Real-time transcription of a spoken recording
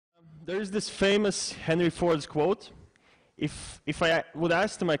There is this famous Henry Ford's quote. If I would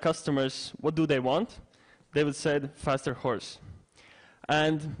ask to my customers what do they want, they would say faster horse.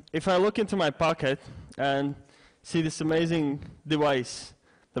 And if I look into my pocket and see this amazing device,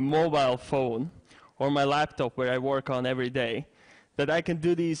 the mobile phone, or my laptop where I work on every day, that I can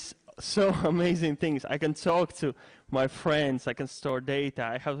do these so amazing things. I can talk to my friends, I can store data,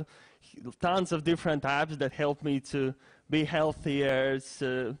 I have tons of different apps that help me to be healthier,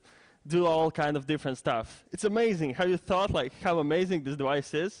 to do all kind of different stuff. It's amazing. Have you thought like how amazing this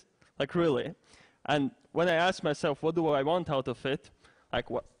device is? Like really. And when I ask myself, what do I want out of it? Like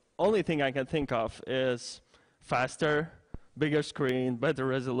what only thing I can think of is faster, bigger screen, better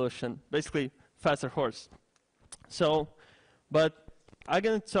resolution, basically faster horse. So, but I'm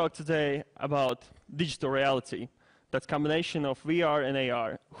going to talk today about digital reality. That's combination of VR and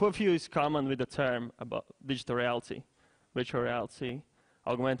AR. Who of you is common with the term about digital reality? Virtual reality,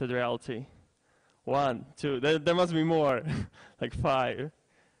 augmented reality? 1, 2, there must be more, like 5,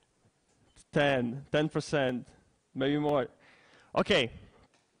 10%, maybe more. Okay,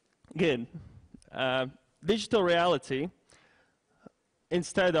 good. Digital reality,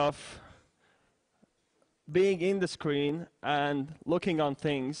 instead of being in the screen and looking on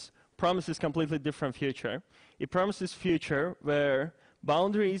things, promises completely different future. It promises future where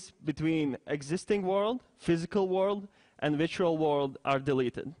boundaries between existing world, physical world, and virtual world are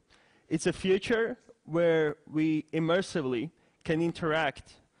deleted. It's a future where we immersively can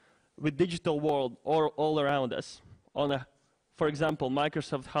interact with digital world all around us on a, for example,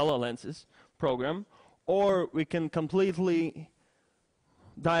 Microsoft HoloLenses program, or we can completely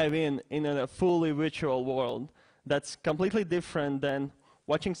dive in a fully virtual world that's completely different than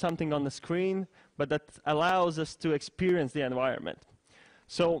watching something on the screen, but that allows us to experience the environment.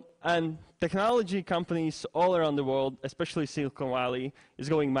 So, and technology companies all around the world, especially Silicon Valley, is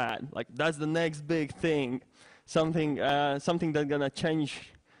going mad. Like that's the next big thing, something that's gonna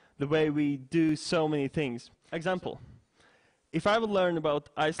change the way we do so many things. Example, if I would learn about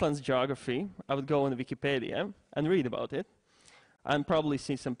Iceland's geography, I would go on Wikipedia and read about it, and probably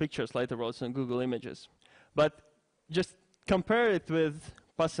see some pictures later also on Google Images. But just compare it with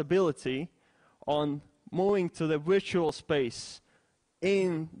possibility on moving to the virtual space,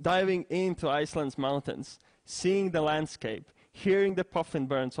 diving into Iceland's mountains, seeing the landscape, hearing the puffin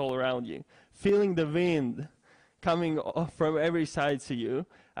birds all around you, feeling the wind coming from every side to you,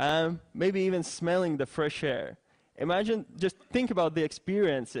 and maybe even smelling the fresh air. Imagine, just think about the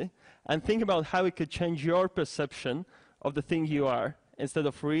experience and think about how it could change your perception of the thing you are, instead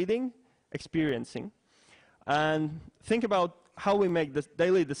of reading, experiencing. And think about how we make the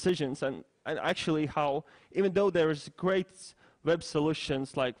daily decisions and actually how, even though there's great web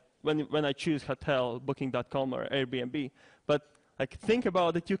solutions like when I choose hotel, booking.com or Airbnb, but like think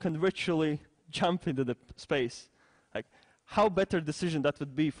about that you can virtually jump into the space. Like how better decision that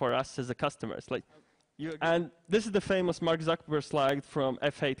would be for us as a customers. Like, and this is the famous Mark Zuckerberg slide from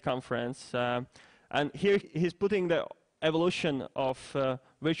F8 conference. And here he's putting the evolution of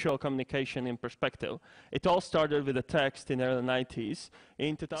virtual communication in perspective. It all started with a text in the early 90s.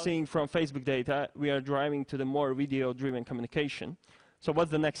 Seeing from Facebook data, we are driving to the more video-driven communication. So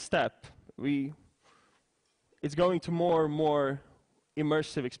what's the next step? It's going to more and more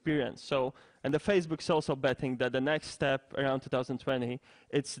immersive experience. So, and the Facebook's also betting that the next step around 2020,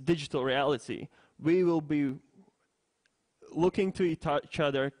 it's digital reality. We will be looking to each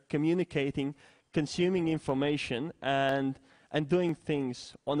other, communicating, consuming information and doing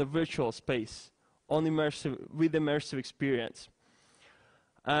things on a virtual space, with immersive experience.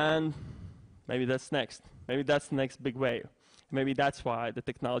 And maybe that's next. Maybe that's the next big wave. Maybe that's why the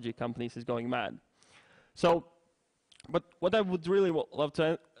technology companies is going mad. So, but what I would really love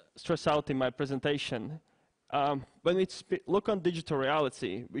to stress out in my presentation, when we look on digital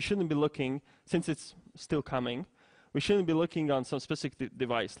reality, we shouldn't be looking, since it's still coming, we shouldn't be looking on some specific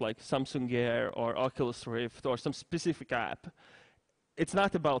device like Samsung Gear or Oculus Rift or some specific app. It's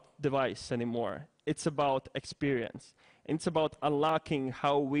not about device anymore. It's about experience. It's about unlocking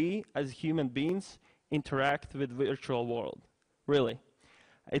how we as human beings interact with virtual world, really.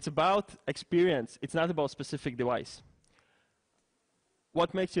 It's about experience. It's not about specific device.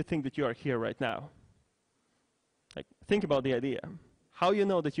 What makes you think that you are here right now? Like, think about the idea. How you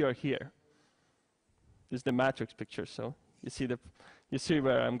know that you are here? This is the matrix picture, so you see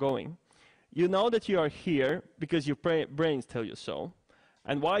where I'm going. You know that you are here because your brains tell you so.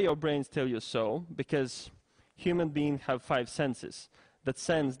 And why your brains tell you so? Because human beings have 5 senses that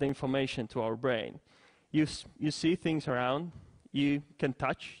sends the information to our brain. You see things around, you can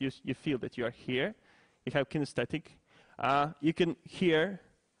touch, you feel that you are here, you have kinesthetic, you can hear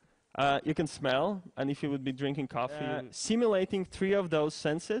You can smell, and if you would be drinking coffee, simulating 3 of those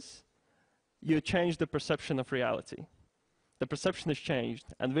senses, you change the perception of reality. The perception is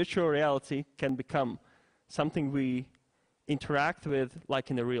changed, and virtual reality can become something we interact with like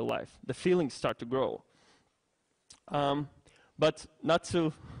in the real life. The feelings start to grow. But not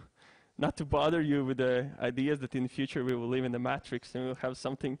to bother you with the ideas that in the future we will live in the Matrix and we'll have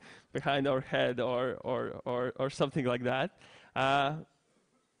something behind our head or something like that.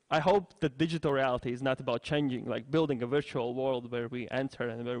 I hope that digital reality is not about changing, like building a virtual world where we enter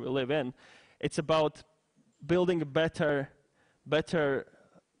and where we live in. It's about building a better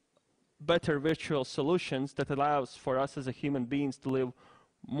virtual solutions that allows for us as a human beings to live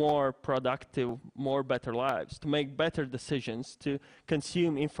more productive, more better lives, to make better decisions, to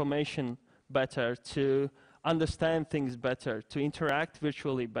consume information better, to understand things better, to interact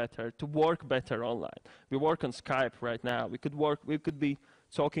virtually better, to work better online. We work on Skype right now. We could be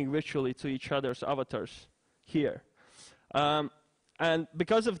talking virtually to each other's avatars here. And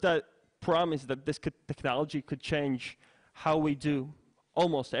because of that promise that this technology could change how we do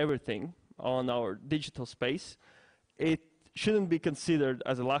almost everything on our digital space, it shouldn't be considered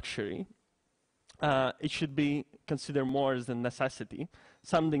as a luxury. It should be considered more as a necessity,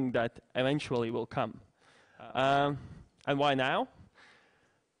 something that eventually will come. And why now?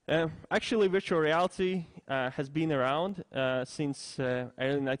 Actually, virtual reality has been around since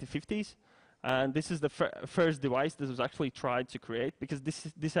early 1950s. And this is the first device that was actually tried to create, because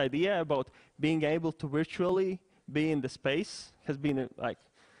this idea about being able to virtually be in the space has been like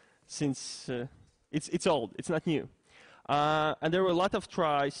since it's old. It's not new. And there were a lot of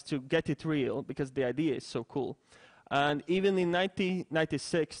tries to get it real because the idea is so cool. And even in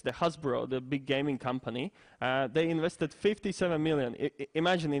 1996, the Hasbro, the big gaming company, they invested 57 million.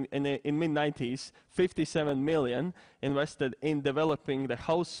 Imagine in mid-90s, 57 million invested in developing the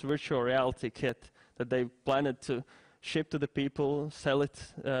house virtual reality kit that they planned to ship to the people, sell it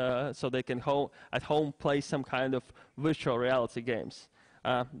so they can at home play some kind of virtual reality games.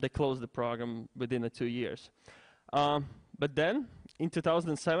 They closed the program within 2 years. But then, in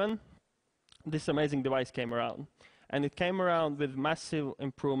 2007, this amazing device came around. And it came around with massive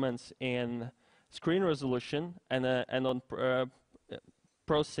improvements in screen resolution and on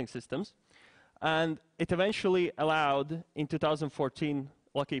processing systems. And it eventually allowed, in 2014,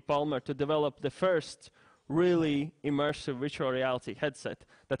 Lockheed Palmer to develop the first really immersive virtual reality headset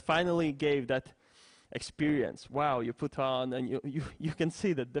that finally gave that experience. Wow, you put on and you can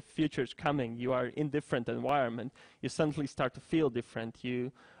see that the future is coming. You are in different environment. You suddenly start to feel different.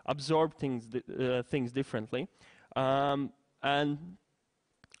 You absorb things differently. And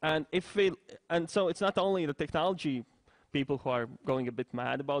so it's not only the technology people who are going a bit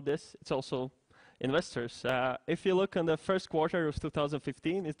mad about this, it's also investors. If you look in the first quarter of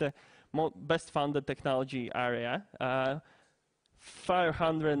 2015, it's the best funded technology area.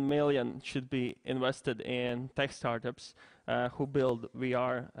 500 million should be invested in tech startups who build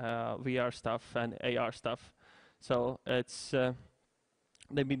VR stuff and AR stuff. So it's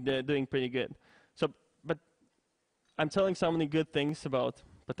they've been doing pretty good. So, but I'm telling so many good things about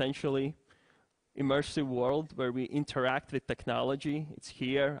potentially immersive world where we interact with technology. It's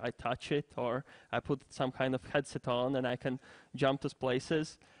here, I touch it, or I put some kind of headset on and I can jump to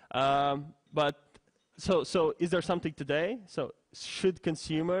places. But so is there something today? So should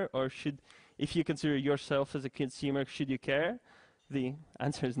consumer, or if you consider yourself as a consumer, should you care? The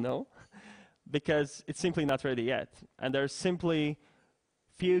answer is no, because it's simply not ready yet. And there's simply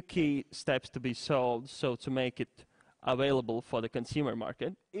few key steps to be solved so to make it available for the consumer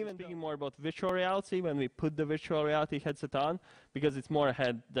market. Even thinking more about virtual reality when we put the virtual reality headset on, because it's more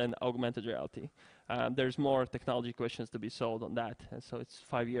ahead than augmented reality. There's more technology questions to be solved on that, and so it's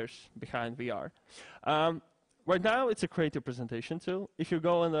 5 years behind VR. Right now, it's a creative presentation tool. If you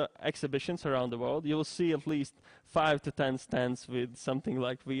go on the exhibitions around the world, you will see at least 5 to 10 stands with something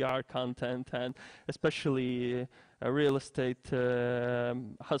like VR content, and especially real estate,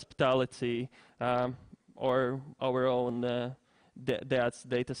 hospitality, or our own dad's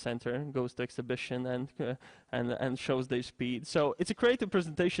data center goes to exhibition and shows their speed. So it's a creative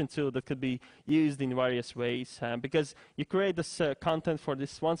presentation tool that could be used in various ways, because you create this content for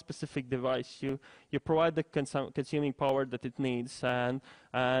this one specific device. You provide the consuming power that it needs, and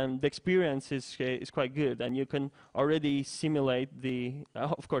the experience is quite good. And you can already simulate the,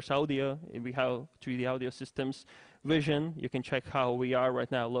 of course, audio. We have 3D audio systems. Vision, you can check how VR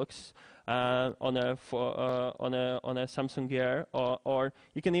right now looks on a Samsung Gear, or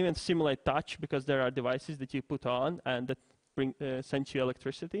you can even simulate touch, because there are devices that you put on and that send you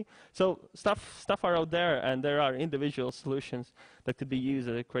electricity. So stuff are out there, and there are individual solutions that could be used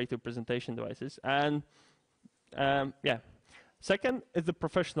as creative presentation devices. And yeah, second is the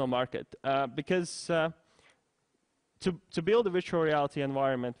professional market, because to build a virtual reality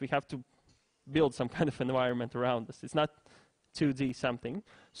environment, we have to build some kind of environment around us. It's not 2D something.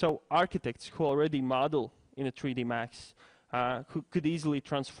 So architects who already model in a 3D Max, who could easily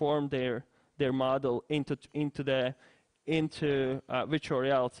transform their model into virtual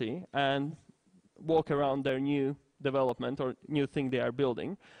reality and walk around their new development or new thing they are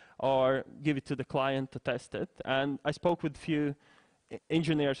building, or give it to the client to test it. And I spoke with few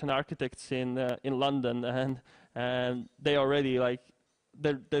engineers and architects in London, and they already like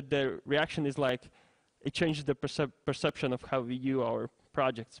their reaction is like it changes the perception of how we view our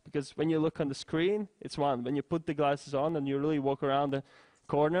projects. Because when you look on the screen, it's one. When you put the glasses on and you really walk around the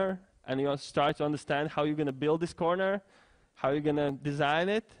corner and you start to understand how you're going to build this corner, how you're going to design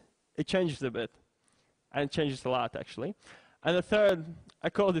it, it changes a bit. And it changes a lot, actually. And the third, I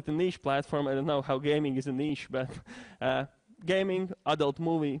called it a niche platform. I don't know how gaming is a niche, but gaming, adult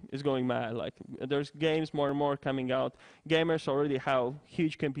movie is going mad. Like, there's games more and more coming out. Gamers already have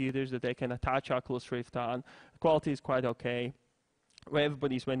huge computers that they can attach Oculus Rift on. Quality is quite okay.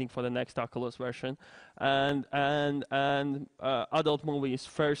 Everybody's waiting for the next Oculus version. And adult movies,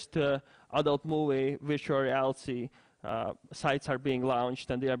 first adult movie virtual reality sites are being launched,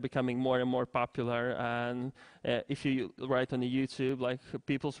 and they are becoming more and more popular. And if you write on the YouTube, like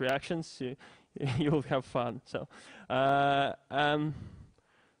people's reactions, you will have fun. So the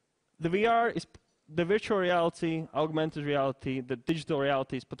VR is the virtual reality, augmented reality, the digital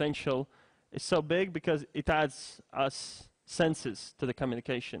reality's potential is so big because it adds us senses to the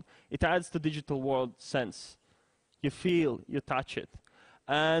communication. It adds the digital world sense. You feel, you touch it.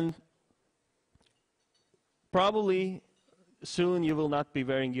 And probably soon you will not be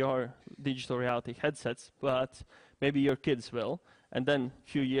wearing your digital reality headsets, but maybe your kids will. And then a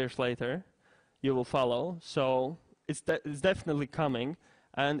few years later, you will follow. So it's definitely coming.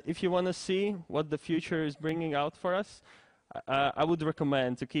 And if you want to see what the future is bringing out for us, I would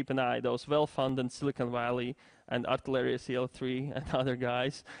recommend to keep an eye on those well-funded Silicon Valley and Artillery CL3 and other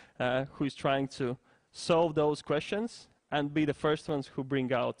guys who's trying to solve those questions and be the first ones who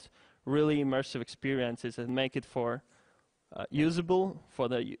bring out really immersive experiences and make it for usable for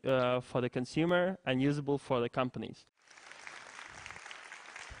the consumer and usable for the companies.